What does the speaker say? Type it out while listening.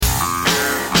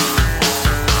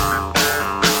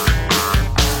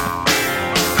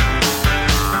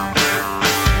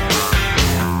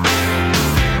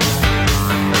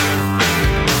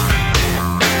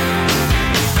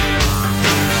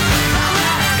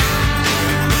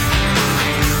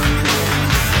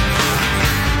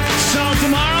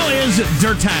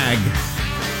Der Tag.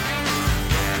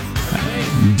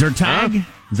 Der Tag?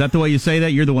 Huh? Is that the way you say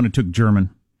that? You're the one who took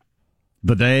German.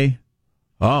 The day?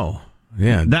 Oh,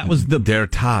 yeah. That was the Der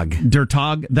Tag. Der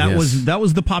Tag. That was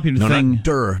the popular thing. Not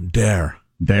der.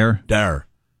 Der.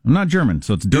 I'm not German,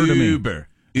 so it's der to me.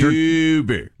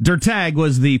 Uber. Der Tag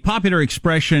was the popular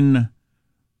expression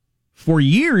for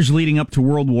years leading up to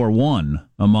World War I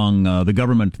among the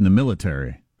government and the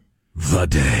military. The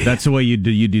day. That's the way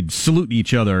you'd salute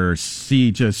each other.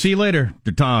 See you later,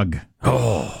 Der Tag.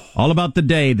 Oh. All about the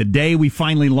day we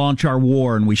finally launch our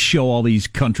war and we show all these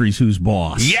countries who's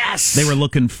boss. Yes! They were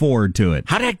looking forward to it.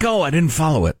 How'd that go? I didn't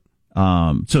follow it.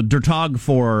 So Der Tag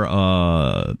for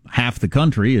half the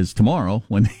country is tomorrow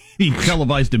when the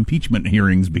televised impeachment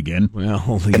hearings begin.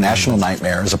 Well, a national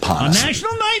nightmare is upon us. A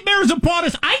national nightmare is upon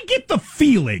us. I get the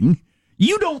feeling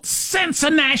you don't sense a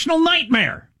national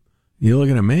nightmare. You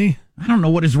looking at me? I don't know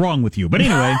what is wrong with you, but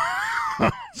anyway.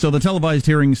 So the televised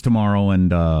hearings tomorrow, and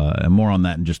more on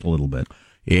that in just a little bit.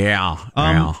 Yeah.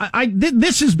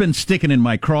 This has been sticking in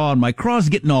my craw, and my craw's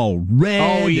getting all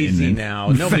red. Oh, easy now.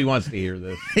 Nobody wants to hear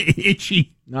this.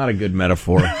 Itchy. Not a good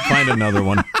metaphor. Find another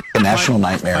one. The national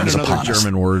nightmare is upon us. Another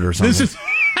German word or something.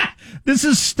 This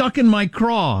is stuck in my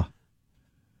craw.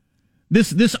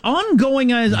 This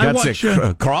ongoing. I watch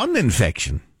a Crohn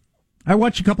infection. I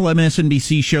watch a couple of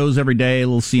MSNBC shows every day, a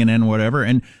little CNN, whatever,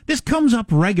 and this comes up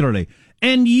regularly.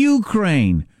 And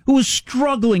Ukraine, who is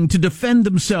struggling to defend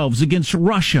themselves against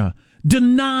Russia,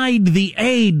 denied the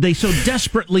aid they so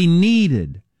desperately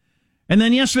needed. And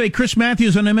then yesterday, Chris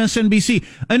Matthews on MSNBC.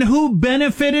 And who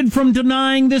benefited from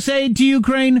denying this aid to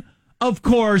Ukraine? Of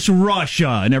course,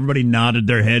 Russia. And everybody nodded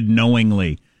their head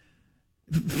knowingly.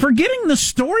 Forgetting the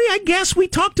story, I guess. We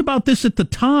talked about this at the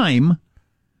time.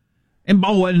 And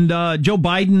Joe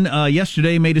Biden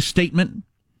yesterday made a statement.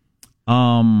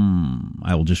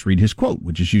 I will just read his quote,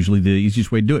 which is usually the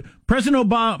easiest way to do it. President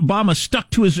Obama stuck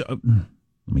to his... let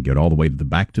me get all the way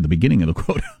back to the beginning of the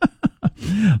quote.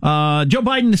 Joe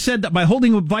Biden said that by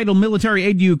holding vital military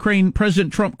aid to Ukraine,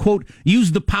 President Trump, quote,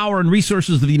 used the power and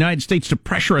resources of the United States to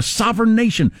pressure a sovereign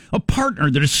nation, a partner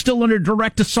that is still under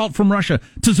direct assault from Russia,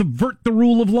 to subvert the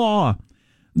rule of law.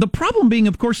 The problem being,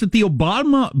 of course, that the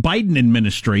Obama-Biden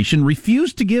administration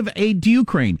refused to give aid to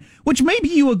Ukraine, which maybe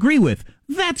you agree with.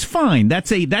 That's fine.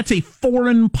 That's a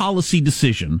foreign policy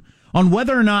decision on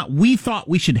whether or not we thought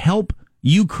we should help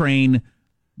Ukraine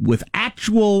with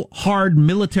actual hard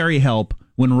military help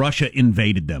when Russia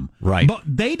invaded them. Right. But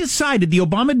the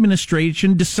Obama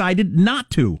administration decided not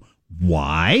to.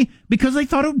 Why? Because they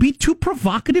thought it would be too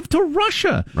provocative to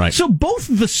Russia. Right. So both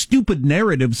the stupid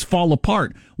narratives fall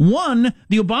apart. One,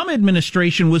 the Obama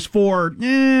administration was for,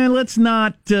 let's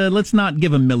not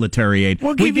give them military aid.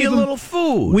 We'll give you a little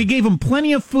food. We gave them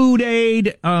plenty of food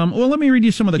aid. Let me read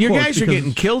you some of the quotes. Your guys are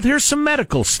getting killed. Here's some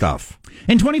medical stuff.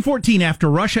 In 2014,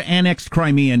 after Russia annexed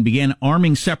Crimea and began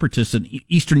arming separatists in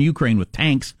eastern Ukraine with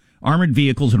tanks, armored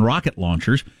vehicles, and rocket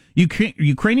launchers,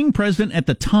 Ukrainian president at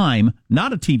the time,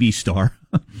 not a TV star,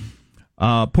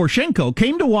 Poroshenko,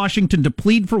 came to Washington to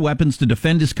plead for weapons to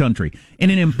defend his country. In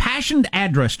an impassioned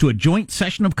address to a joint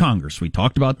session of Congress, we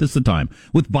talked about this at the time,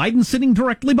 with Biden sitting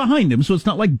directly behind him, so it's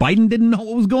not like Biden didn't know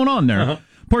what was going on there. Uh-huh.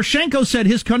 Poroshenko said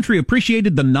his country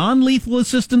appreciated the non-lethal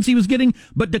assistance he was getting,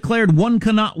 but declared one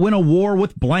cannot win a war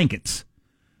with blankets.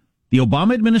 The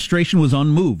Obama administration was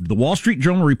unmoved. The Wall Street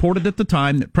Journal reported at the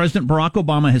time that President Barack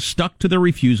Obama has stuck to their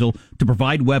refusal to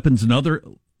provide weapons and other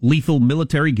lethal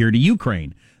military gear to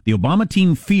Ukraine. The Obama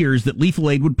team fears that lethal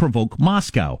aid would provoke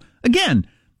Moscow. Again,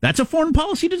 that's a foreign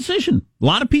policy decision. A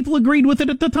lot of people agreed with it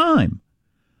at the time.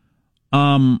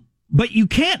 But you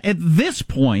can't, at this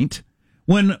point,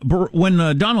 when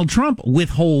Donald Trump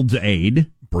withholds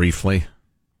aid... Briefly.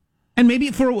 And maybe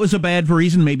it was a bad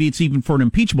reason, maybe it's even for an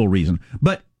impeachable reason,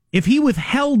 but... If he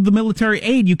withheld the military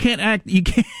aid, you can't.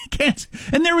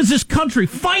 And there was this country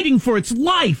fighting for its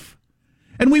life.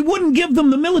 And we wouldn't give them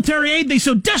the military aid they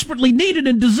so desperately needed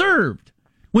and deserved.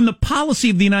 When the policy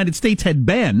of the United States had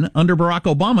been, under Barack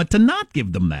Obama, to not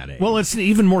give them that aid. Well, it's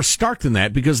even more stark than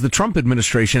that because the Trump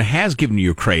administration has given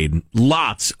Ukraine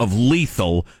lots of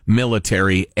lethal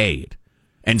military aid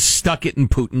and stuck it in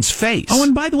Putin's face. Oh,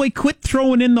 and by the way, quit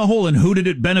throwing in the whole, and who did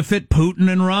it benefit?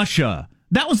 Putin and Russia.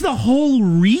 That was the whole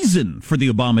reason for the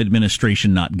Obama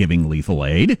administration not giving lethal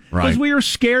aid. Right. Because we were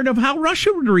scared of how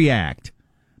Russia would react.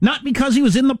 Not because he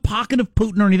was in the pocket of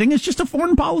Putin or anything. It's just a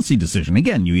foreign policy decision.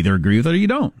 Again, you either agree with it or you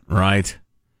don't. Right.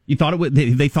 You thought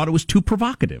they thought it was too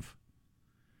provocative.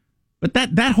 But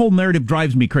that whole narrative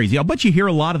drives me crazy. I'll bet you hear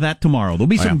a lot of that tomorrow. There'll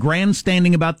be some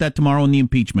grandstanding about that tomorrow in the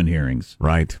impeachment hearings.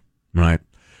 Right. And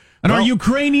our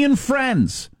Ukrainian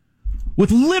friends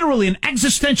with literally an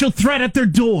existential threat at their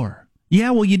door.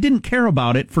 Yeah, well, you didn't care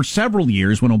about it for several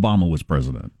years when Obama was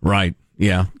president. Right.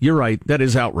 Yeah, you're right. That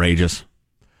is outrageous.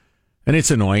 And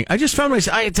it's annoying. I just found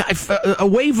a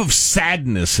wave of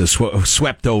sadness has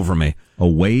swept over me. A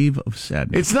wave of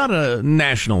sadness. It's not a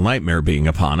national nightmare being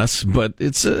upon us, but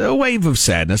it's a wave of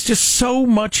sadness. Just so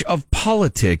much of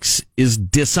politics is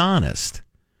dishonest.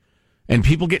 And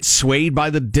people get swayed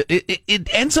by it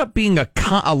ends up being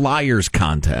a liar's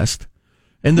contest.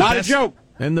 And not a joke.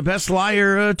 And the best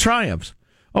liar triumphs.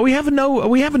 Oh, we have a new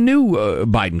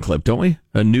Biden clip, don't we?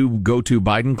 A new go-to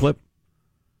Biden clip.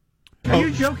 Are you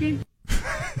joking?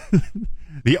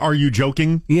 The "Are you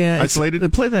joking"? Yeah,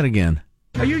 isolated. Play that again.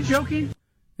 Are you joking?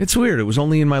 It's weird. It was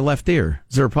only in my left ear.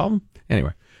 Is there a problem?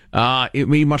 Anyway,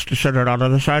 he must have said it out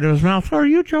of the side of his mouth. Are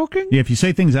you joking? Yeah, if you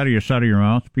say things out of your side of your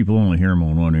mouth, people only hear them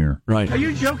on one ear. Right. Are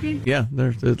you joking? Yeah,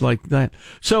 they're like that.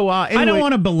 So anyway, I don't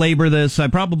want to belabor this. I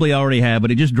probably already have,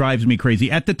 but it just drives me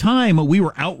crazy. At the time, we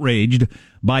were outraged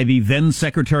by the then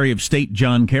Secretary of State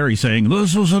John Kerry saying,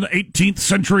 this was an 18th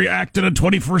century act in a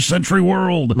 21st century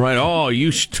world. Right. Oh,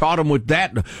 you taught him with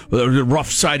that rough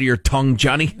side of your tongue,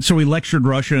 Johnny. So he lectured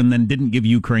Russia and then didn't give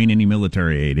Ukraine any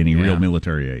military aid, real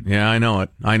military aid. Yeah, I know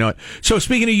it. So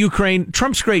speaking of Ukraine,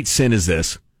 Trump's great sin is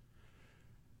this.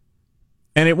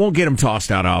 And it won't get him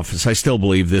tossed out of office. I still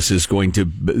believe this is going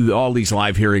to, all these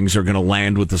live hearings are going to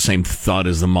land with the same thud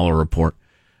as the Mueller report.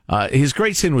 His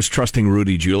great sin was trusting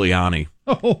Rudy Giuliani.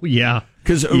 Oh, yeah.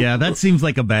 Yeah, that seems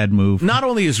like a bad move. Not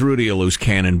only is Rudy a loose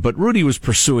cannon, but Rudy was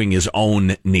pursuing his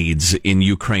own needs in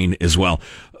Ukraine as well.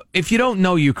 If you don't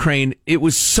know Ukraine, it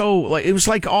was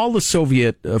like all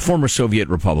the former Soviet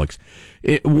republics.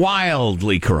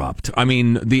 Wildly corrupt. I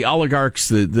mean, the oligarchs,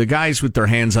 the guys with their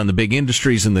hands on the big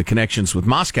industries and the connections with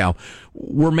Moscow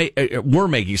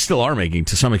still are making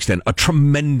to some extent a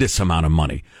tremendous amount of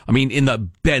money. I mean, in the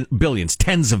billions,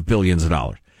 tens of billions of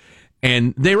dollars.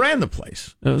 And they ran the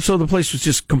place. So the place was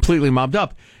just completely mobbed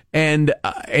up. And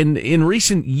in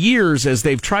recent years, as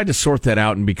they've tried to sort that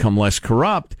out and become less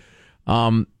corrupt,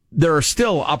 there are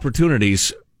still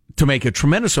opportunities to make a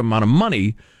tremendous amount of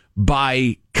money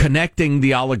by connecting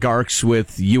the oligarchs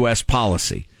with U.S.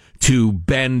 policy, to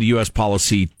bend U.S.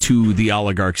 policy to the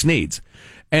oligarchs' needs.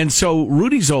 And so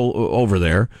Rudy's over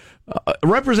there,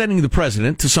 representing the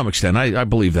president to some extent, I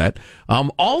believe that,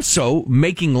 also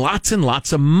making lots and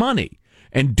lots of money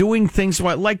and doing things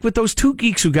like with those two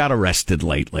geeks who got arrested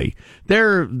lately.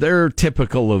 They're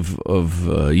typical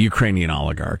of Ukrainian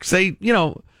oligarchs. They're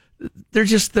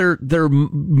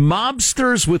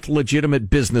mobsters with legitimate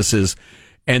businesses,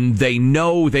 and they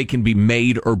know they can be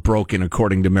made or broken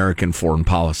according to American foreign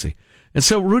policy. And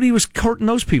so Rudy was courting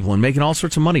those people and making all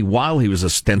sorts of money while he was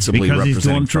ostensibly representing Because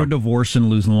he's going through a divorce and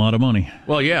losing a lot of money.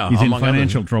 Well, yeah. He's in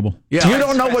financial trouble. Yeah, you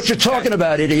don't know what you're talking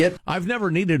about, idiot. I've never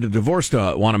needed a divorce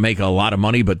to want to make a lot of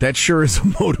money, but that sure is a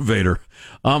motivator.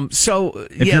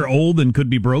 If you're old and could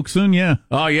be broke soon, yeah.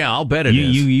 Oh, yeah, I'll bet it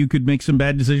is. You could make some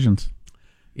bad decisions.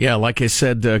 Yeah, like I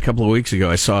said a couple of weeks ago,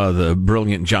 I saw the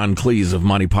brilliant John Cleese of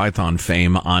Monty Python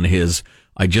fame on his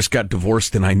I Just Got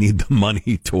Divorced and I Need the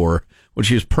Money tour, which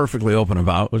he was perfectly open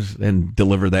about and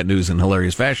delivered that news in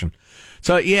hilarious fashion.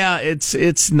 So, yeah,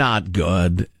 it's not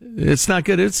good. It's not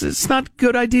good. It's not a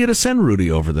good idea to send Rudy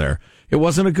over there. It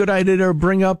wasn't a good idea to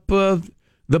bring up the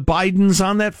Bidens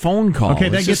on that phone call. Okay,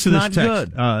 that gets to this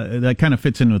text. That kind of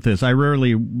fits in with this. I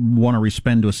rarely want to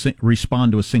respond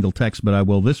to a single text, but I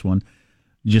will this one.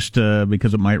 Just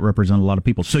because it might represent a lot of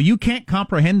people. So you can't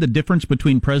comprehend the difference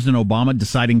between President Obama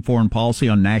deciding foreign policy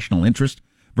on national interest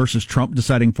versus Trump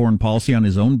deciding foreign policy on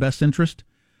his own best interest?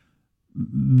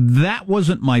 That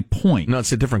wasn't my point. No,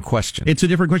 it's a different question. It's a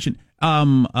different question.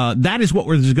 That is what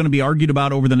is going to be argued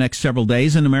about over the next several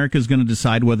days, and America is going to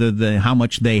decide how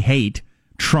much they hate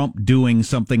Trump doing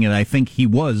something, and I think he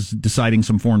was deciding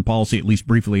some foreign policy, at least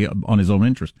briefly, on his own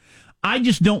interest. I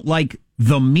just don't like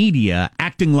the media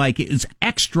acting like it's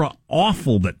extra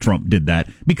awful that Trump did that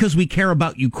because we care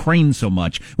about Ukraine so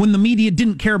much, when the media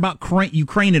didn't care about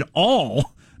Ukraine at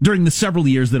all during the several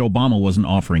years that Obama wasn't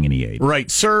offering any aid. Right,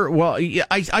 sir. Well,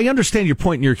 I understand your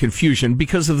point and your confusion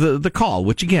because of the call,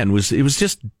 which again was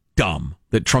just dumb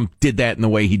that Trump did that in the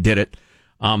way he did it.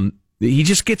 He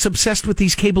just gets obsessed with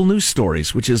these cable news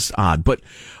stories, which is odd. But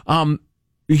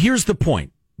here's the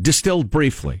point, distilled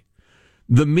briefly.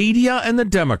 The media and the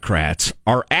Democrats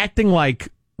are acting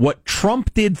like what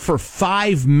Trump did for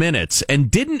 5 minutes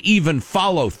and didn't even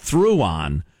follow through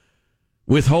on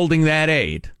withholding that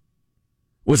aid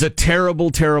was a terrible,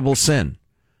 terrible sin.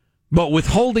 But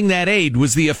withholding that aid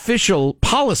was the official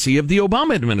policy of the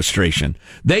Obama administration.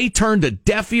 They turned a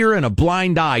deaf ear and a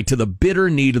blind eye to the bitter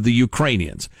need of the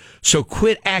Ukrainians. So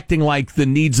quit acting like the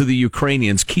needs of the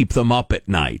Ukrainians keep them up at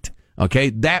night.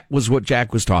 Okay? That was what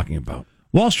Jack was talking about.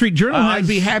 Wall Street Journal has... I'd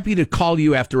be happy to call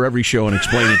you after every show and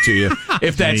explain it to you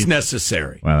if that's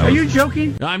necessary. Wow, Are you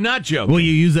joking? I'm not joking. Will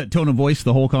you use that tone of voice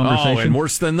the whole conversation? Oh, and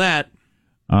worse than that.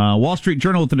 Wall Street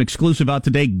Journal with an exclusive out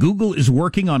today. Google is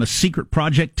working on a secret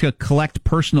project to collect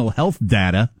personal health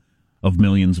data of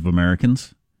millions of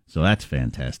Americans. So that's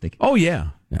fantastic. Oh,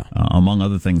 yeah. Among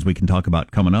other things we can talk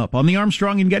about coming up on the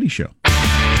Armstrong and Getty Show.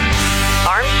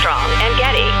 Armstrong and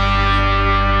Getty.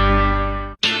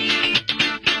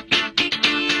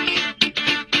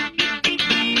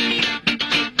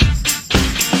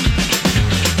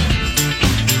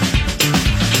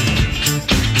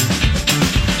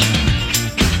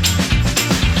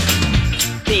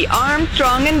 The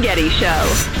Armstrong and Getty Show.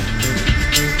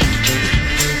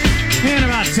 In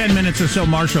about 10 minutes or so,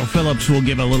 Marshall Phillips will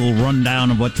give a little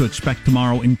rundown of what to expect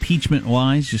tomorrow,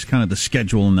 impeachment-wise, just kind of the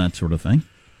schedule and that sort of thing.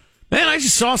 Man, I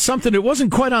just saw something. It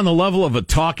wasn't quite on the level of a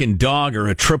talking dog or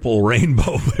a triple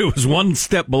rainbow, but it was one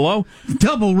step below.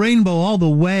 Double rainbow all the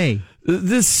way.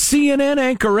 This CNN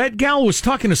anchorette gal was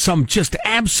talking to some just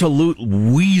absolute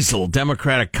weasel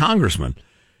Democratic congressman.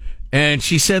 And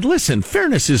she said, listen,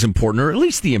 fairness is important, or at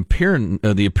least the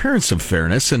appearance of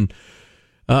fairness. And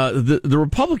the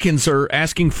Republicans are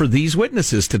asking for these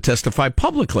witnesses to testify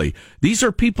publicly. These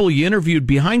are people you interviewed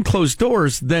behind closed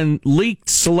doors, then leaked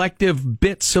selective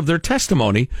bits of their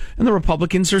testimony. And the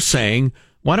Republicans are saying,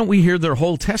 why don't we hear their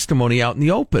whole testimony out in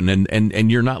the open?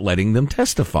 And you're not letting them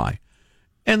testify.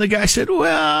 And the guy said, well,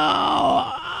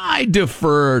 I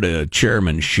defer to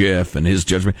Chairman Schiff and his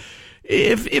judgment.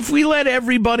 If we let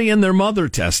everybody and their mother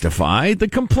testify, the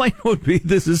complaint would be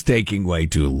this is taking way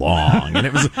too long. And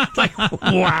it was like,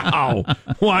 wow.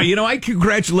 I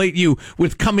congratulate you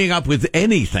with coming up with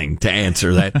anything to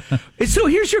answer that. And so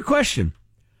here's your question.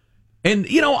 And,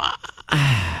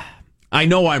 I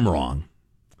know I'm wrong.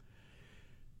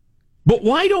 But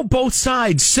why don't both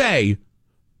sides say,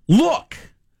 look,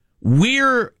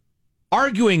 we're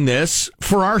arguing this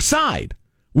for our side.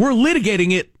 We're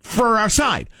litigating it for our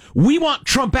side. We want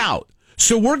Trump out.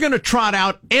 So we're going to trot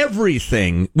out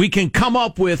everything we can come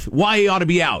up with why he ought to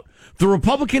be out. The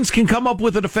Republicans can come up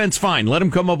with a defense, fine. Let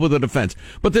them come up with a defense.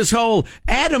 But this whole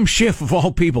Adam Schiff, of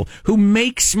all people, who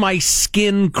makes my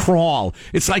skin crawl.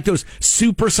 It's like those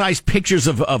supersized pictures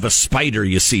of a spider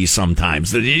you see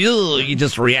sometimes. You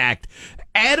just react.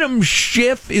 Adam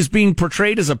Schiff is being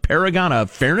portrayed as a paragon of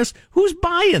fairness. Who's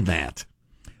buying that?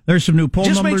 There's some new poll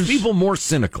just numbers. Makes people more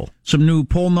cynical. Some new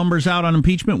poll numbers out on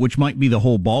impeachment, which might be the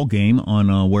whole ball game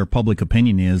on where public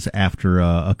opinion is after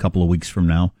a couple of weeks from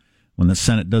now when the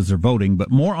Senate does their voting.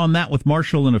 But more on that with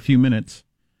Marshall in a few minutes.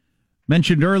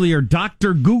 Mentioned earlier,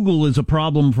 Dr. Google is a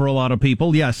problem for a lot of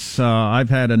people. Yes, I've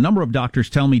had a number of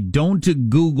doctors tell me, don't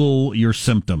Google your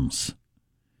symptoms.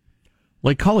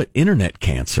 Like, call it internet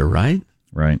cancer, right?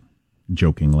 Right.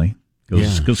 Jokingly.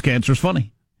 Because cancer's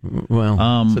funny.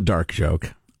 Well, it's a dark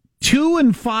joke. 2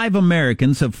 in 5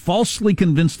 Americans have falsely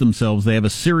convinced themselves they have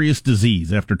a serious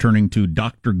disease after turning to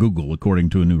Dr. Google, according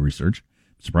to a new research.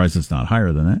 I'm surprised it's not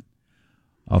higher than that.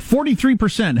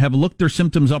 43% have looked their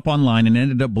symptoms up online and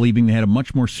ended up believing they had a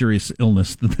much more serious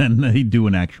illness than they do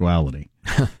in actuality.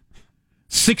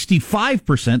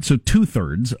 65%, so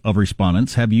 2/3 of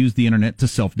respondents, have used the internet to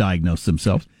self-diagnose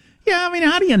themselves. Yeah, I mean,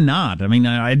 how do you not? I mean,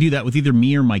 I do that with either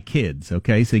me or my kids,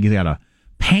 okay? So he's got a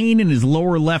pain in his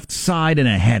lower left side and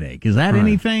a headache. Is that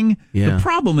anything? Yeah. The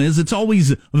problem is it's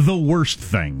always the worst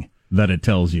thing that it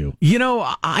tells you. He's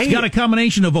got a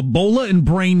combination of Ebola and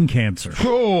brain cancer.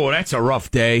 Oh, that's a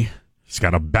rough day. He's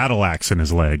got a battle axe in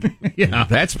his leg. Yeah,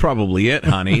 that's probably it,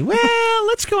 honey. Well,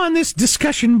 let's go on this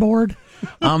discussion board.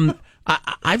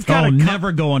 I've got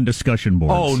never go on discussion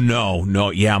boards. Oh, no.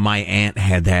 Yeah, my aunt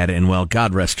had that, and, well,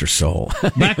 God rest her soul.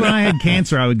 Back when I had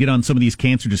cancer, I would get on some of these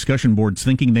cancer discussion boards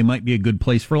thinking they might be a good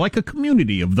place for, like, a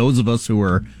community of those of us who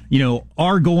are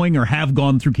going or have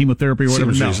gone through chemotherapy or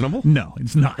whatever. Seems reasonable. No,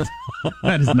 it's not.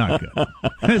 That is not good.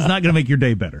 That is not going to make your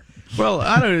day better. Well,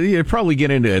 I don't know. You'd probably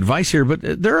get into advice here, but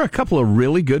there are a couple of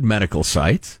really good medical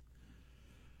sites.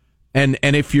 And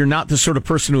if you're not the sort of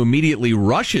person who immediately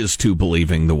rushes to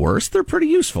believing the worst, they're pretty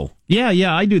useful.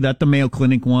 Yeah, I do that. The Mayo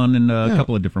Clinic one and a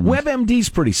couple of different ones. WebMD's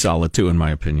pretty solid, too, in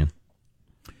my opinion.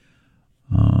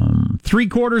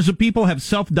 3/4 of people have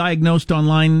self-diagnosed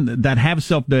online,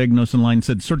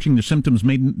 said searching their symptoms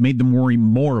made them worry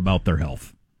more about their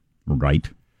health. Right.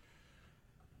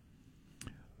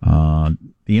 The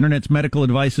Internet's medical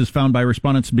advice is found by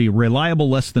respondents to be reliable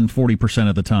less than 40%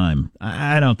 of the time.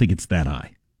 I don't think it's that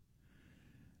high.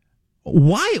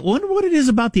 Why? I wonder what it is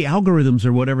about the algorithms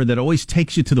or whatever that always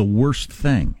takes you to the worst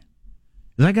thing.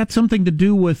 Has that got something to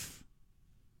do with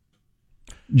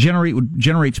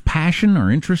generates passion or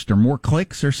interest or more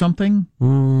clicks or something?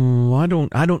 I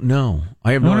don't know.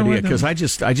 I have no idea because I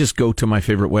just go to my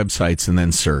favorite websites and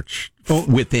then search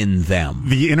within them.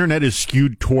 The internet is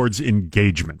skewed towards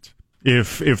engagement.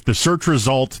 If the search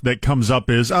result that comes up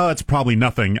is, it's probably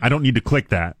nothing, I don't need to click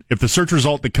that. If the search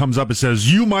result that comes up, it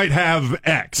says, you might have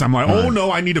X, I'm like, oh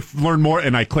no, I need to learn more,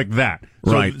 and I click that.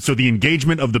 So the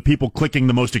engagement of the people clicking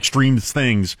the most extreme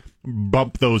things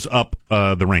bump those up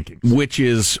the rankings. Which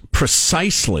is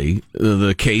precisely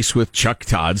the case with Chuck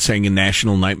Todd saying a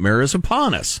national nightmare is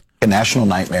upon us. A national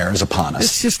nightmare is upon us.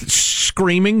 It's just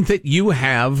screaming that you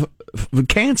have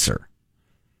cancer.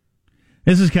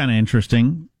 This is kind of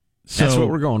interesting. So, that's what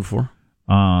we're going for.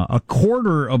 A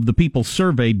quarter of the people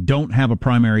surveyed don't have a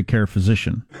primary care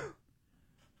physician.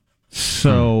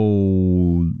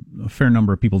 So a fair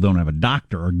number of people don't have a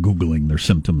doctor or Googling their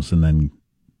symptoms and then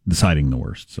deciding the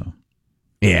worst. So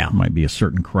yeah, it might be a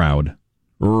certain crowd.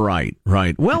 Right.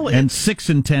 Well, and 6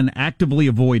 in 10 actively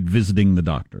avoid visiting the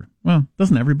doctor. Well,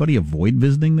 doesn't everybody avoid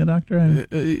visiting the doctor?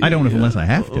 I don't unless I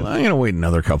have to. I'm going to wait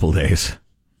another couple of days.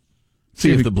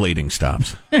 See if the bleeding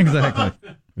stops. Exactly.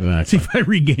 See if I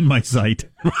regain my sight.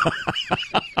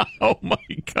 Oh, my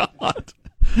God.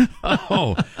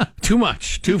 Oh, too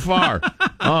much, too far.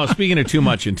 Oh, speaking of too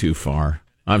much and too far.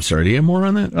 I'm sorry, do you have more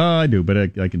on that? I do, but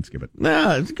I can skip it.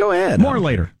 No, go ahead. More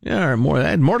later. Yeah,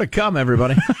 more to come,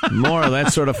 everybody. More of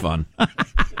that sort of fun.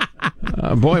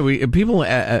 People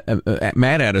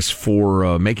mad at us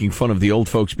for making fun of the old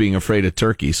folks being afraid of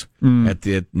turkeys at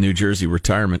the New Jersey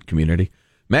retirement community.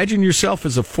 Imagine yourself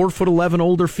as a 4'11"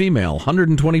 older female,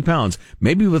 120 pounds,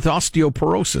 maybe with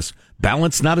osteoporosis,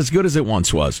 balance not as good as it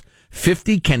once was.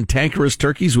 50 cantankerous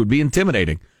turkeys would be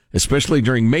intimidating, especially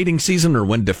during mating season or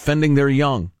when defending their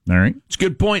young. All right. It's a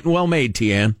good point and well made,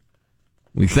 Tian.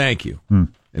 We thank you.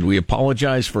 And we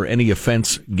apologize for any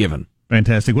offense given.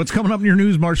 Fantastic. What's coming up in your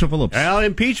news, Marshall Phillips? Well,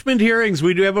 impeachment hearings.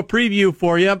 We do have a preview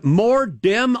for you. More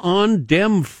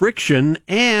Dem-on-Dem friction,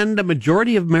 and a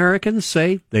majority of Americans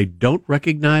say they don't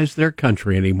recognize their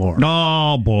country anymore.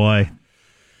 Oh, boy.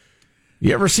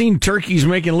 You ever seen turkeys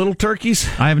making little turkeys?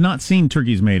 I have not seen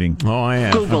turkeys mating. Oh, I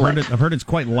have. I've heard it's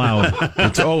quite loud.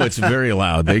 It's very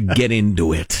loud. They get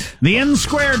into it. The N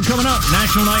Squared coming up.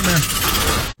 National Nightmare.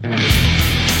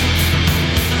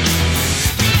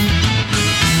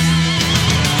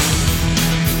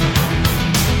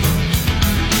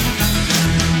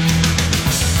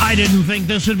 I didn't think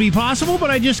this would be possible, but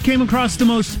I just came across the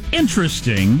most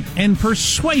interesting and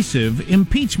persuasive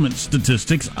impeachment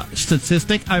statistic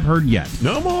I've heard yet.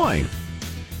 No boy.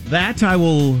 That I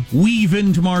will weave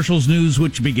into Marshall's news,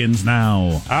 which begins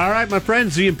now. All right, my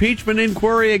friends, the impeachment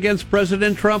inquiry against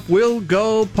President Trump will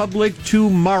go public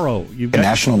tomorrow. A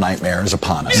national nightmare is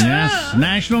upon us. Yes,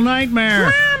 national nightmare.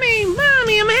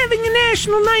 Mommy, I'm having a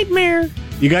national nightmare.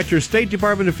 You got your State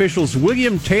Department officials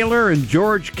William Taylor and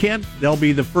George Kent. They'll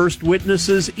be the first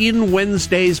witnesses in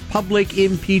Wednesday's public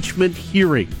impeachment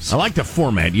hearings. I like the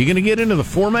format. You going to get into the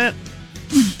format?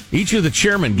 Each of the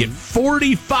chairmen get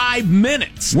 45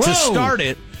 minutes to start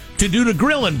it, to do the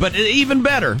grilling. But even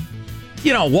better,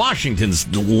 you know, Washington's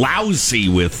lousy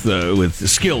with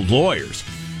skilled lawyers.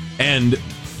 And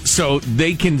so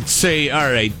they can say,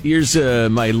 all right, here's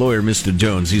my lawyer, Mr.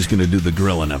 Jones. He's going to do the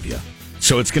grilling of you.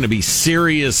 So it's going to be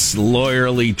serious,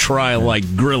 lawyerly,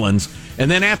 trial-like grillings. And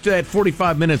then after that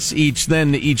 45 minutes each,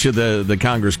 then each of the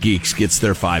Congress geeks gets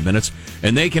their 5 minutes.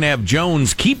 And they can have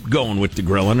Jones keep going with the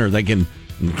grilling, or they can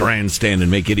grandstand and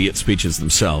make idiot speeches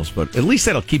themselves. But at least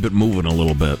that'll keep it moving a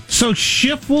little bit. So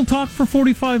Schiff will talk for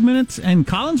 45 minutes and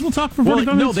Collins will talk for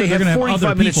 45 minutes? No, they have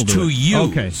 45 minutes to use.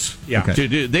 Okay. Yeah.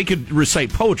 Okay. They could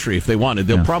recite poetry if they wanted.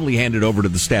 They'll probably hand it over to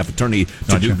the staff attorney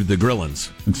to do the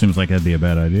grillings. It seems like that'd be a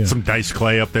bad idea. Some Dice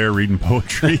Clay up there reading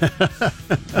poetry.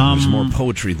 There's more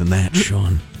poetry than that,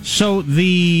 Sean. So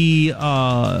the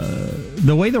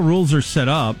way the rules are set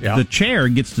up, the chair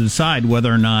gets to decide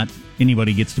whether or not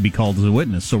anybody gets to be called as a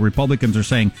witness. So Republicans are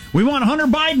saying, we want Hunter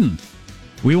Biden.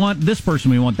 We want this person.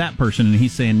 We want that person. And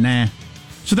he's saying, nah.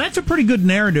 So that's a pretty good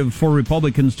narrative for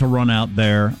Republicans to run out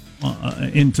there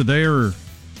into the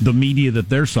media that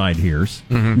their side hears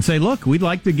and say, look, we'd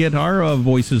like to get our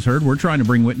voices heard. We're trying to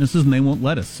bring witnesses and they won't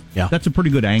let us. Yeah. That's a pretty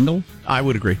good angle. I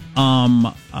would agree.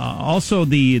 Also,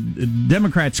 the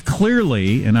Democrats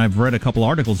clearly, and I've read a couple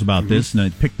articles about this and I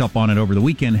picked up on it over the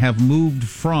weekend, have moved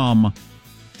from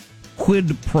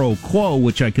quid pro quo,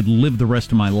 which I could live the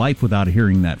rest of my life without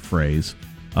hearing that phrase,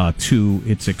 to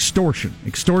it's extortion.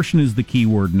 Extortion is the key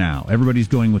word now. Everybody's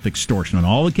going with extortion. On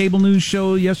all the cable news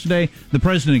show yesterday, the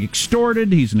president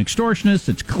extorted. He's an extortionist.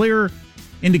 It's clear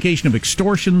indication of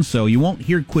extortion, so you won't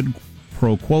hear quid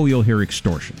pro quo, you'll hear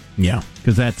extortion. Yeah.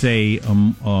 Because that's a,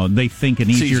 they think an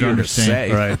easier to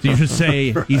understand. Right. It's easier to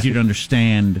say, easier to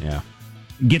understand. Yeah.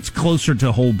 Gets closer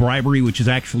to whole bribery, which is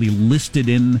actually listed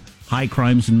in high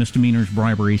crimes and misdemeanors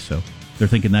bribery, so they're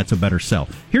thinking that's a better sell.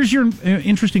 Here's your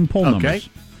interesting poll numbers.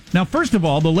 Now, first of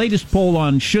all, the latest poll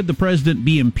on should the president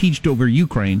be impeached over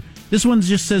Ukraine, this one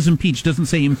just says impeached, doesn't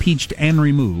say impeached and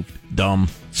removed. Dumb.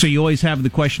 So you always have the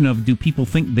question of, do people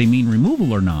think they mean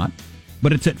removal or not?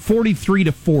 But it's at 43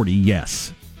 to 40,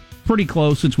 yes. Pretty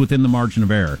close, it's within the margin of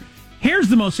error. Here's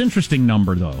the most interesting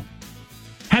number, though.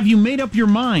 Have you made up your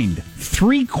mind?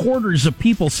 3/4 of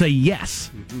people say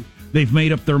yes. They've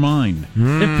made up their mind.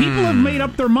 If people have made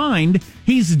up their mind,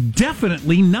 he's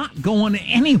definitely not going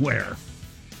anywhere.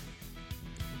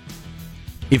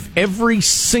 If every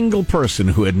single person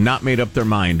who had not made up their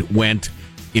mind went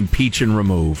impeach and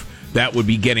remove, that would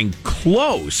be getting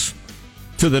close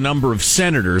to the number of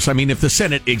senators. I mean, if the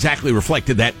Senate exactly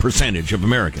reflected that percentage of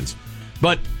Americans.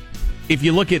 But if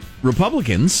you look at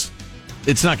Republicans,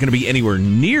 it's not going to be anywhere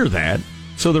near that.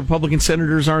 So the Republican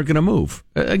senators aren't going to move.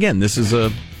 Again, this is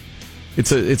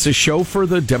it's a show for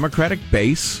the Democratic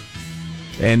base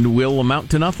and will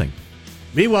amount to nothing.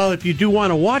 Meanwhile, if you do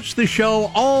want to watch the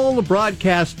show, all the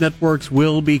broadcast networks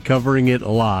will be covering it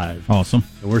live. Awesome.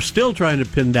 And we're still trying to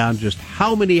pin down just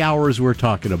how many hours we're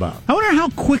talking about. I wonder how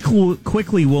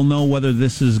quickly we'll know whether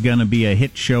this is going to be a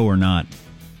hit show or not.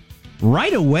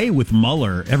 Right away with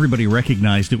Mueller, everybody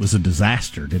recognized it was a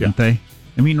disaster, didn't they?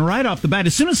 I mean, right off the bat,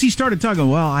 as soon as he started talking,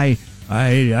 well, I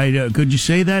could you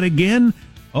say that again?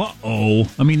 Uh-oh.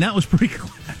 I mean, that was pretty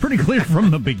clear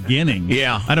from the beginning.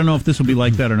 Yeah. I don't know if this will be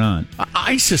like that or not.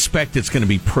 I suspect it's going to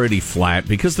be pretty flat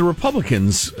because the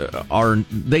Republicans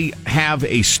they have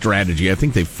a strategy. I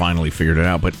think they've finally figured it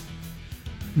out, but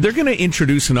they're going to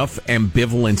introduce enough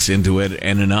ambivalence into it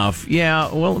and enough,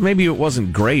 well, maybe it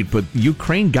wasn't great, but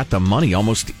Ukraine got the money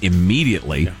almost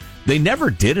immediately. Yeah. They never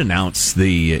did announce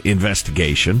the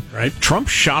investigation. Right. Trump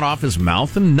shot off his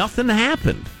mouth and nothing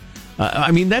happened.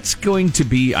 I mean, that's going to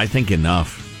be, I think,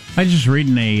 enough. I was just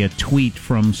reading a tweet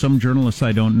from some journalist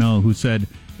I don't know who said,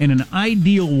 in an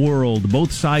ideal world,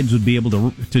 both sides would be able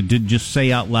to just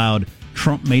say out loud,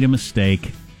 Trump made a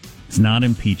mistake. It's not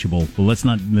impeachable. But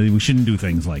we shouldn't do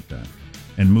things like that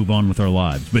and move on with our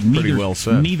lives. But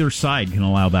neither side can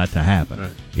allow that to happen.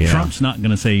 Right. Yeah. Trump's not going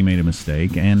to say he made a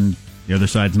mistake, and the other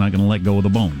side's not going to let go of the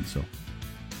bone. So,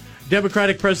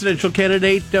 Democratic presidential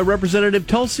candidate Representative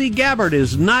Tulsi Gabbard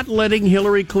is not letting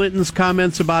Hillary Clinton's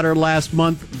comments about her last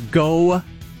month go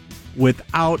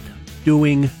without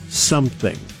doing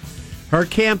something. Her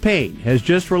campaign has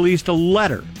just released a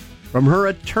letter from her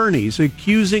attorneys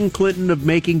accusing Clinton of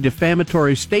making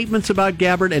defamatory statements about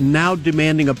Gabbard and now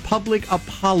demanding a public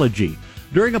apology.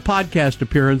 During a podcast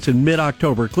appearance in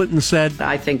mid-October, Clinton said,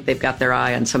 I think they've got their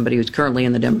eye on somebody who's currently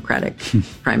in the Democratic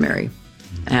primary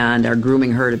and are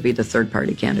grooming her to be the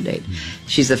third-party candidate.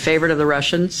 She's the favorite of the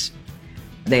Russians.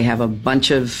 They have a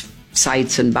bunch of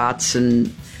sites and bots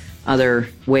and other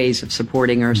ways of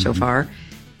supporting her so far.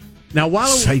 Now, while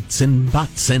sites and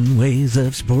bots and ways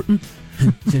of supporting.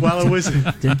 While it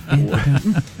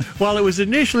was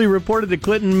initially reported that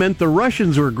Clinton meant the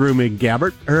Russians were grooming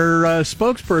Gabbard, her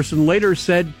spokesperson later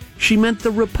said she meant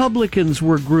the Republicans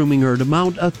were grooming her to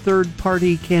mount a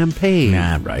third-party campaign.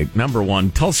 Yeah, right. Number one,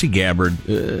 Tulsi Gabbard,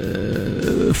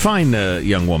 fine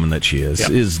young woman that she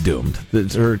is doomed.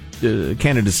 Her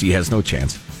candidacy has no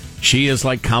chance. She is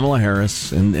like Kamala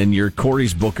Harris and your Cory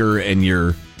Booker and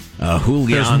your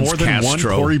Julian Castro. There's more than one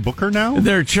Cory Booker now?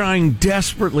 They're trying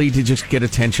desperately to just get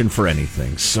attention for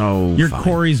anything. So you're fine.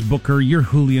 Cory's Booker, you're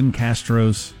Julian's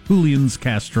Castro.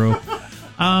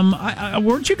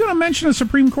 Weren't you going to mention a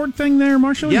Supreme Court thing there,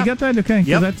 Marshall? Yep. You got that? Okay.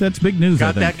 Yep. That's big news.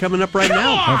 Got that coming up right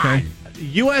now. Okay.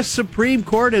 U.S. Supreme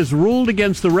Court has ruled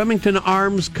against the Remington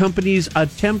Arms Company's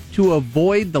attempt to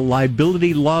avoid the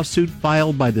liability lawsuit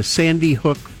filed by the Sandy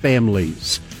Hook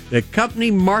families. The company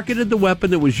marketed the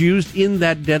weapon that was used in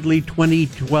that deadly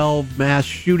 2012 mass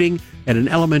shooting at an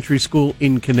elementary school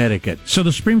in Connecticut. So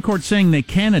the Supreme Court saying they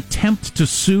can attempt to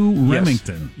sue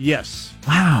Remington. Yes.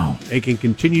 Wow. They can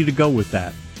continue to go with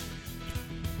that.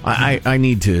 I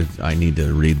need to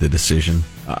read the decision.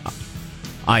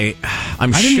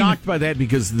 I'm shocked by that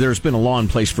because there's been a law in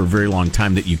place for a very long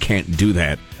time that you can't do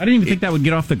that. I didn't even think that would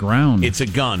get off the ground. It's a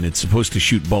gun. It's supposed to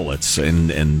shoot bullets,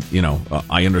 and you know,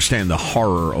 I understand the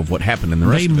horror of what happened in the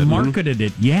rest of it. They marketed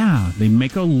it. Yeah, they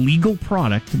make a legal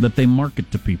product that they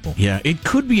market to people. Yeah, it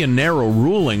could be a narrow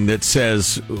ruling that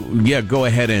says, yeah, go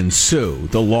ahead and sue.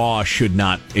 The law should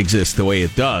not exist the way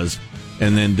it does.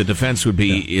 And then the defense would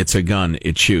be, it's a gun,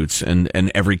 it shoots, and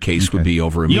every case would be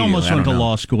over immediately. You almost went to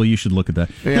law school. You should look at that.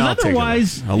 Yeah, I'll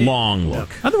otherwise, take a long look.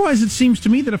 Otherwise, it seems to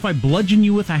me that if I bludgeon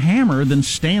you with a hammer, then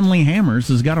Stanley Hammers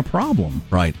has got a problem.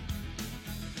 Right.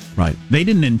 They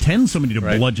didn't intend somebody to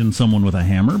bludgeon someone with a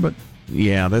hammer, but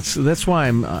yeah, that's why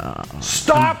I'm.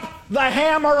 Stop the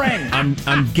hammering!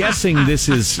 I'm guessing this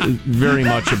is very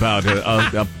much about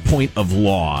a point of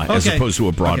law as opposed to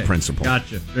a broad principle.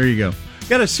 Gotcha. There you go.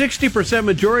 Got a 60%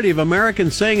 majority of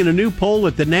Americans saying in a new poll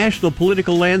that the national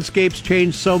political landscape's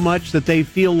changed so much that they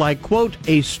feel like, quote,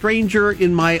 a stranger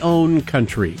in my own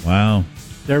country. Wow.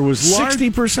 There was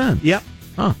 60%. Yep.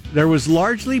 Huh. There was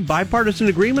largely bipartisan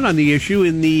agreement on the issue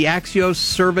in the Axios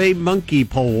Survey Monkey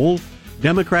poll.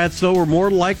 Democrats, though, were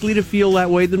more likely to feel that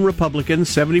way than Republicans.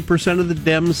 70% of the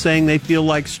Dems saying they feel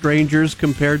like strangers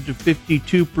compared to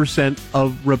 52%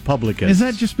 of Republicans. Is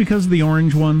that just because of the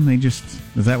orange one? Is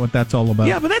that what that's all about?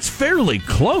 Yeah, but that's fairly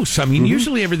close. I mean,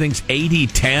 usually everything's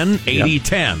 80-10,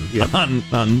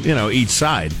 80-10 on each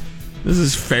side. This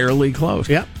is fairly close.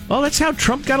 Yep. Well, that's how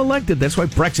Trump got elected. That's why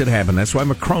Brexit happened. That's why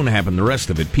Macron happened. The rest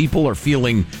of it. People are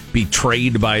feeling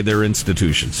betrayed by their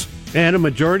institutions. And a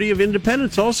majority of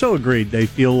independents also agreed they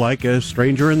feel like a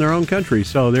stranger in their own country.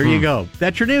 So there you go.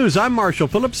 That's your news. I'm Marshall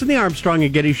Phillips in the Armstrong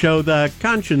and Getty Show, the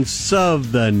conscience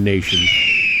of the nation.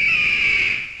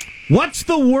 What's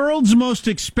the world's most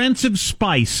expensive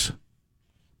spice?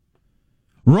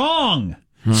 Wrong.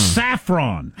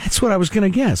 Saffron. That's what I was going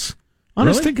to guess.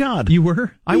 Honest to God. You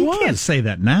were? You can't say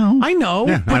that now. I know.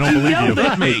 Yeah, but I don't you believe yelled you.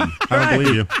 at me. I don't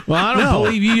believe you. Well, I don't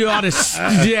believe you. You ought to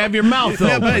have your mouth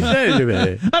open.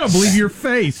 I don't believe your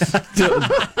face.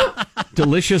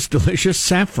 Delicious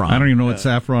saffron. I don't even know what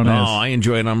saffron is. Oh, I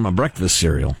enjoy it on my breakfast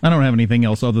cereal. I don't have anything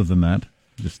else other than that.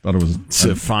 Just thought it was... It's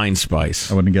a fine spice.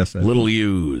 I wouldn't have guessed that. Little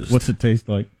used. What's it taste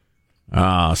like?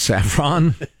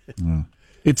 Saffron?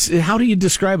 It's... How do you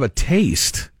describe a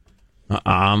taste?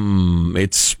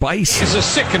 It's spicy. It's a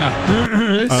sickener.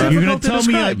 You're going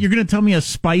to tell me a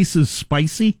spice is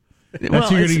spicy? That's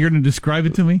how you're going to describe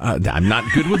it to me? I'm not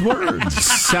good with words.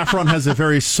 Saffron has a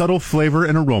very subtle flavor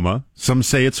and aroma. Some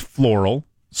say it's floral.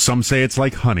 Some say it's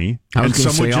like honey. And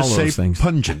some would just say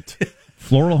pungent.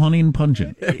 Floral, honey, and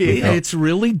pungent. It's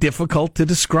really difficult to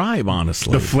describe,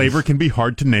 honestly. The flavor can be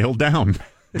hard to nail down.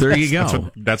 There you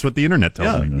go. That's what the internet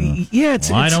tells me. Yeah,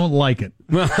 I don't like it.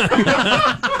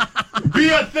 Be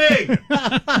a thing!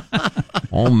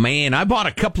 Oh, man. I bought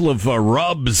a couple of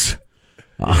rubs.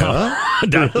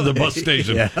 Down to the bus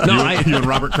station. Yeah. No, you and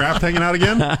Robert Kraft hanging out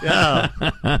again?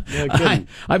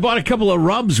 I bought a couple of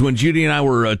rubs when Judy and I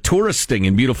were touristing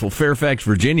in beautiful Fairfax,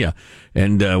 Virginia.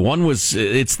 And one was,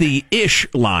 it's the Ish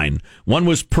line. One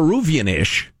was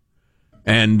Peruvian-ish.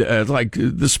 And like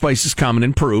the spice is common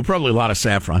in Peru, probably a lot of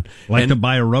saffron. To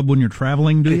buy a rub when you're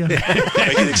traveling, do you? Make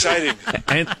it exciting.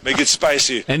 Make it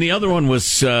spicy. And the other one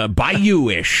was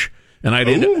Bayou-ish. And I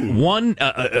did one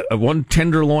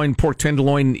tenderloin, pork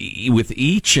tenderloin with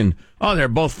each, and they're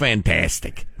both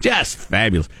fantastic, just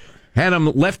fabulous. Had them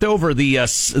left over.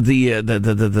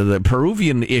 The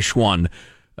Peruvian-ish one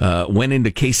went into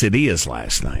quesadillas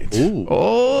last night. Ooh.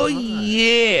 Oh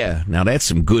yeah! Now that's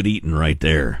some good eating right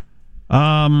there.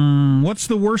 What's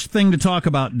the worst thing to talk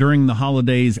about during the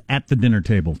holidays at the dinner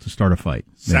table to start a fight?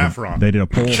 Saffron. They did a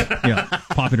poll. Yeah,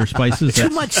 popular spices. Too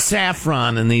much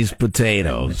saffron in these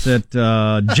potatoes.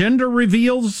 That gender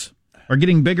reveals are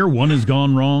getting bigger. One has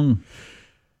gone wrong.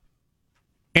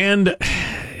 And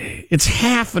it's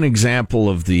half an example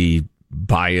of the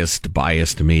biased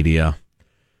media.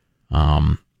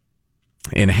 And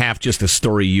half just a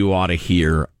story you ought to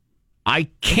hear. I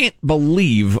can't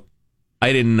believe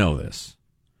I didn't know this.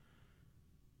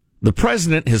 The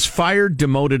president has fired,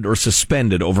 demoted, or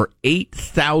suspended over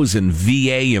 8,000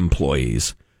 VA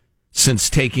employees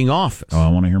since taking office. Oh, I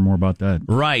want to hear more about that.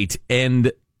 Right.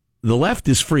 And the left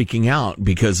is freaking out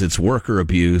because it's worker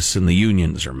abuse and the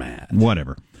unions are mad.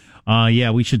 Whatever. Yeah,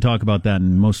 we should talk about that,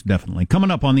 most definitely. Coming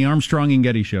up on the Armstrong and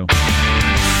Getty Show.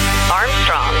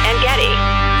 Armstrong and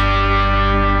Getty.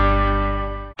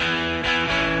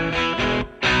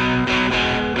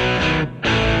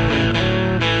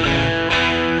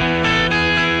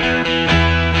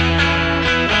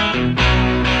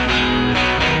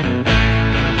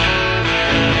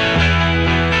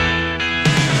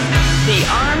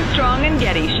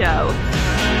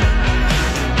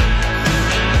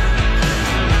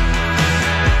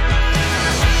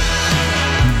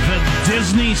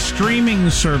 Disney streaming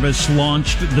service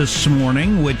launched this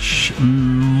morning, which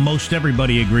most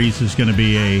everybody agrees is going to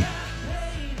be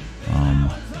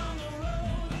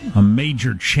a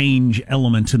major change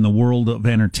element in the world of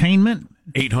entertainment.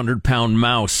 800-pound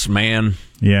mouse, man.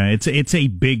 Yeah, it's a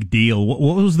big deal. What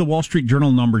was the Wall Street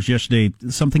Journal numbers yesterday?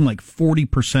 Something like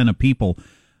 40% of people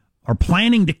are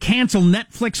planning to cancel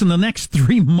Netflix in the next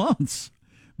 3 months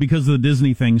because the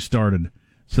Disney thing started.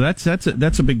 So that's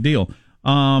a big deal.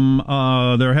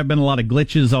 There have been a lot of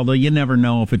glitches, although you never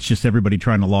know if it's just everybody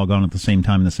trying to log on at the same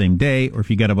time, the same day, or if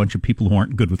you got a bunch of people who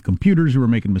aren't good with computers who are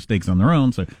making mistakes on their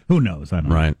own. So who knows? I don't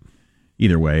know. Right.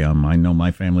 Either way, I know my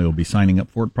family will be signing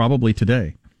up for it probably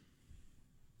today.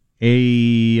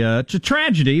 It's a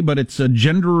tragedy, but it's a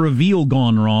gender reveal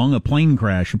gone wrong. A plane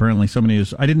crash. Apparently,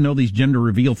 I didn't know these gender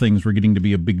reveal things were getting to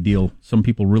be a big deal. Some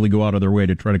people really go out of their way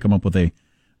to try to come up with a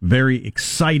very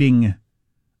exciting,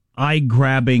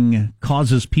 eye-grabbing,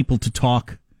 causes people to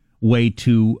talk way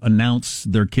to announce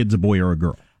their kid's a boy or a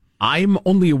girl. I'm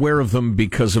only aware of them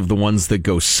because of the ones that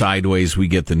go sideways. We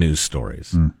get the news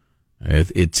stories.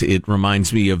 It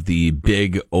reminds me of the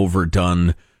big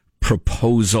overdone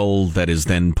proposal that is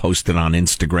then posted on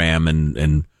Instagram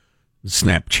and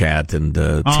Snapchat and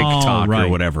TikTok or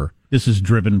whatever. This is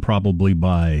driven probably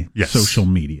by social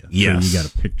media. Yes. So you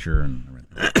got a picture and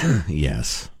everything.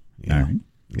 Yes. Yeah. All right.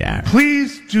 Yeah.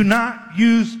 Please do not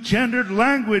use gendered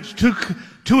language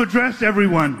to address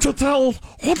everyone. To tell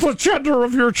what the gender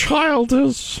of your child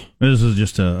is. This is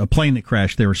just a plane that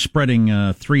crashed. They were spreading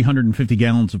 350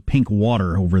 gallons of pink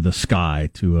water over the sky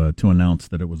to announce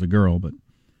that it was a girl. But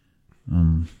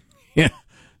yeah,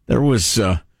 there was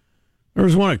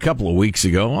one a couple of weeks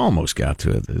ago. Almost got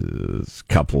to it. This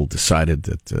couple decided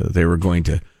that they were going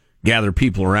to gather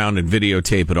people around and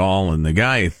videotape it all. And the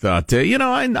guy thought,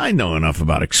 I know enough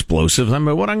about explosives. I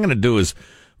mean, what I'm going to do is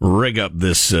rig up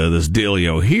this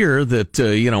dealio here that,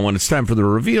 when it's time for the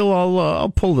reveal, I'll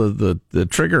pull the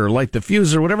trigger or light the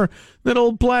fuse or whatever.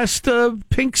 That'll blast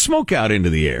pink smoke out into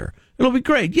the air. It'll be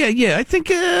great. Yeah. I think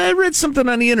I read something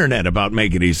on the internet about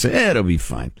making it. He said, it'll be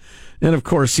fine. And of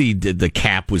course, the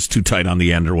cap was too tight on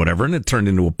the end or whatever, and it turned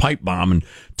into a pipe bomb and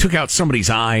took out somebody's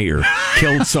eye or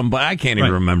killed somebody. I can't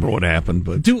even remember what happened.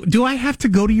 But do I have to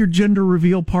go to your gender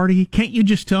reveal party? Can't you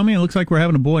just tell me it looks like we're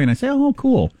having a boy? And I say, oh,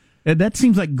 cool. That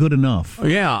seems like good enough.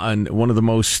 Yeah, and one of the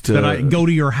most that I go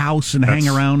to your house and hang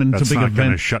around and it's a big event. That's not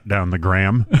going to shut down the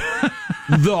gram.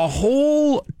 The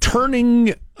whole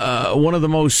turning one of the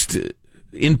most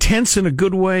intense in a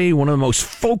good way, one of the most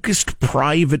focused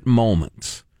private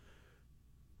moments.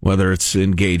 Whether it's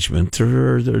engagement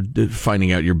or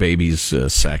finding out your baby's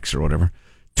sex or whatever,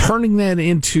 turning that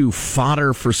into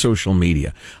fodder for social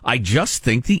media. I just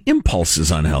think the impulse is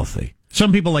unhealthy.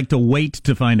 Some people like to wait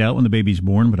to find out when the baby's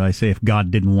born, but I say if God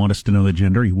didn't want us to know the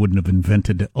gender, he wouldn't have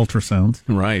invented ultrasounds.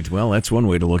 Right. Well, that's one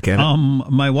way to look at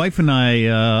it. My wife and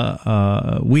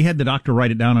I, we had the doctor write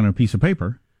it down on a piece of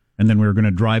paper, and then we were going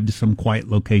to drive to some quiet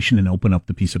location and open up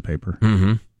the piece of paper.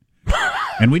 Mm-hmm.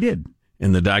 And we did.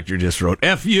 And the doctor just wrote,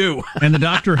 F you. And the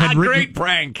doctor had written... Great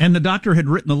prank. And the doctor had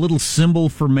written a little symbol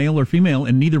for male or female,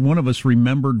 and neither one of us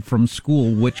remembered from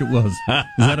school which it was. Is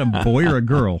that a boy or a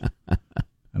girl?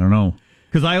 I don't know.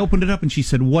 Because I opened it up, and she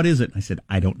said, what is it? I said,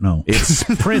 I don't know. It's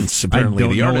Prince, apparently. I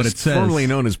don't the know artist what it says. Formerly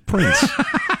known as Prince.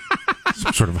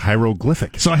 Some sort of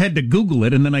hieroglyphic. So I had to Google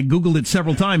it, and then I Googled it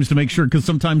several times to make sure, because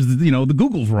sometimes, the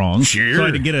Google's wrong. Sure. So I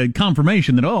had to get a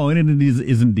confirmation that, it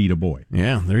is indeed a boy.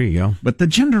 Yeah, there you go. But the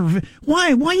gender, why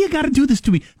you got to do this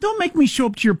to me? Don't make me show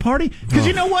up to your party, because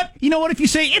you know what? If you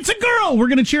say, it's a girl, we're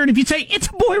going to cheer, and if you say, it's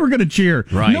a boy, we're going to cheer.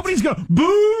 Right. Nobody's going,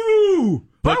 boo!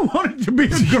 But I want it to be a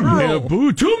girl. Yeah,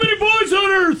 boo, too many boys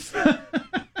on earth!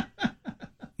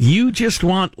 You just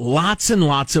want lots and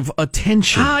lots of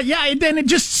attention. Yeah, then it's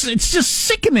just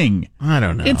sickening. I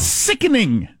don't know. It's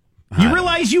sickening. You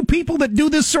realize you people that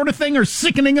do this sort of thing are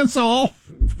sickening us all?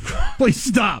 Please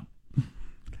stop.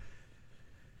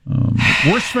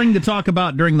 Worst thing to talk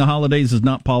about during the holidays is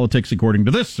not politics, according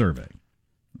to this survey.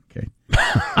 Okay.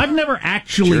 I've never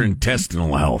actually... Your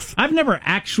intestinal health. I've never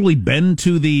actually been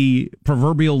to the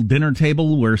proverbial dinner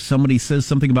table where somebody says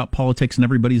something about politics and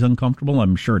everybody's uncomfortable.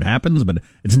 I'm sure it happens, but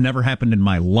it's never happened in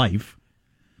my life.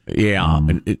 Yeah.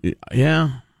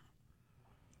 Yeah.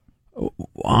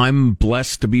 I'm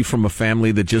blessed to be from a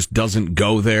family that just doesn't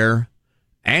go there.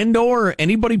 And or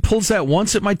anybody pulls that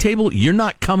once at my table, you're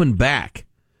not coming back.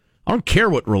 I don't care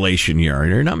what relation you are.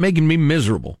 You're not making me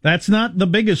miserable. That's not the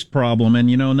biggest problem. And,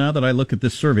 now that I look at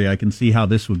this survey, I can see how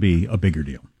this would be a bigger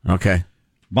deal. Okay.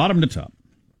 Bottom to top.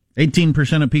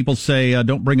 18% of people say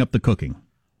don't bring up the cooking.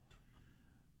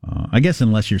 I guess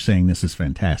unless you're saying this is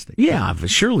fantastic. Yeah, but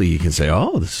surely you can say,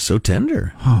 "Oh, this is so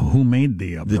tender." Oh, who made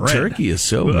the bread? Turkey is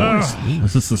so moist.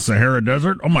 Is this the Sahara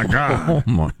Desert? Oh my God!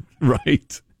 Oh my,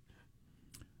 right.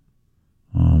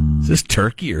 Is this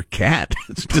turkey or cat?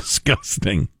 It's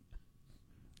disgusting.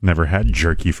 Never had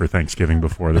jerky for Thanksgiving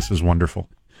before. This is wonderful.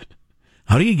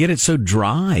 How do you get it so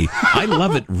dry? I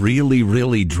love it really,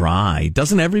 really dry.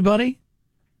 Doesn't everybody?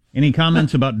 Any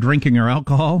comments about drinking or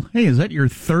alcohol? Hey, is that your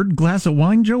third glass of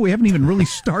wine, Joe? We haven't even really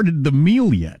started the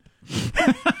meal yet.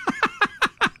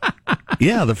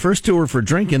 Yeah, the first two are for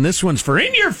drinking. This one's for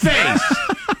in your face.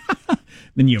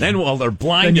 Then while they're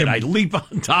blinded, I leap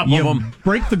on top of them.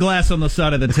 Break the glass on the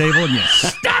side of the table and you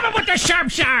stab him with the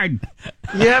sharp side.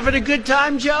 You having a good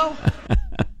time, Joe?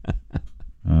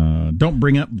 Don't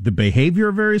bring up the behavior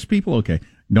of various people. Okay.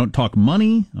 Don't talk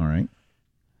money. All right.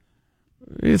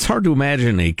 It's hard to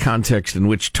imagine a context in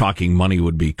which talking money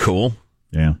would be cool.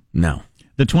 Yeah. No.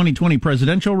 The 2020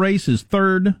 presidential race is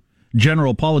third.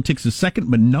 General politics is second,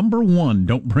 but number one,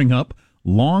 don't bring up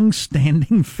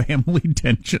long-standing family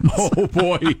tensions. Oh,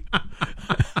 boy.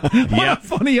 What a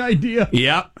funny idea.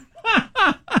 Yep.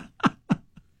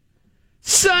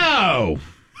 So,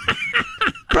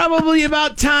 probably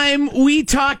about time we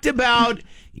talked about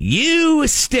you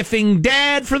stiffing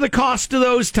Dad for the cost of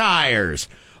those tires.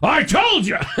 I told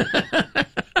you.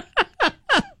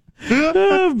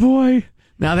 Oh, boy.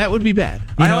 Now, that would be bad.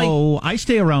 I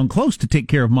stay around close to take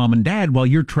care of Mom and Dad while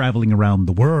you're traveling around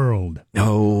the world.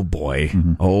 Oh, boy.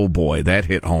 Mm-hmm. Oh, boy. That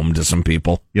hit home to some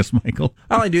people. Yes, Michael?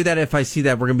 I only do that if I see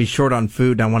that we're going to be short on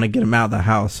food and I want to get them out of the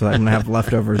house so I'm going to have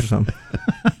leftovers or something.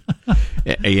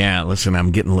 Yeah, listen, I'm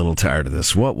getting a little tired of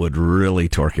this. What would really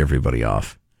torque everybody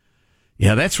off?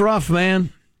 Yeah, that's rough,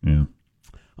 man. Yeah.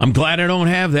 I'm glad I don't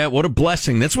have that. What a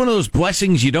blessing. That's one of those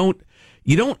blessings you don't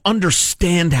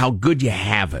understand how good you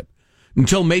have it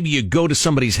until maybe you go to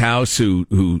somebody's house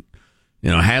who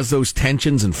has those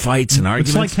tensions and fights and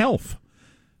arguments. It's like health.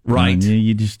 Right.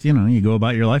 You just, you go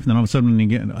about your life and then all of a sudden when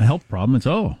you get a health problem, it's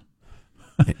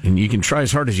And you can try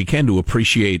as hard as you can to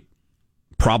appreciate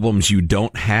problems you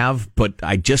don't have, but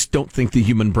I just don't think the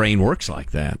human brain works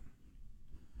like that.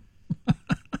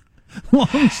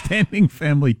 Long-standing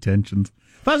family tensions.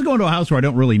 If I was going to a house where I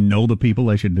don't really know the people,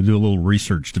 I should do a little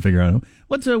research to figure out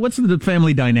what's the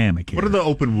family dynamic here. What are the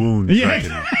open wounds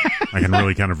Yeah. I can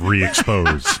really kind of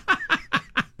re-expose?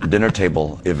 Dinner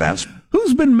table events.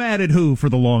 Who's been mad at who for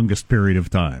the longest period of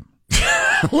time?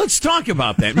 Let's talk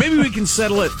about that. Maybe we can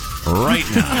settle it right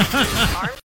now.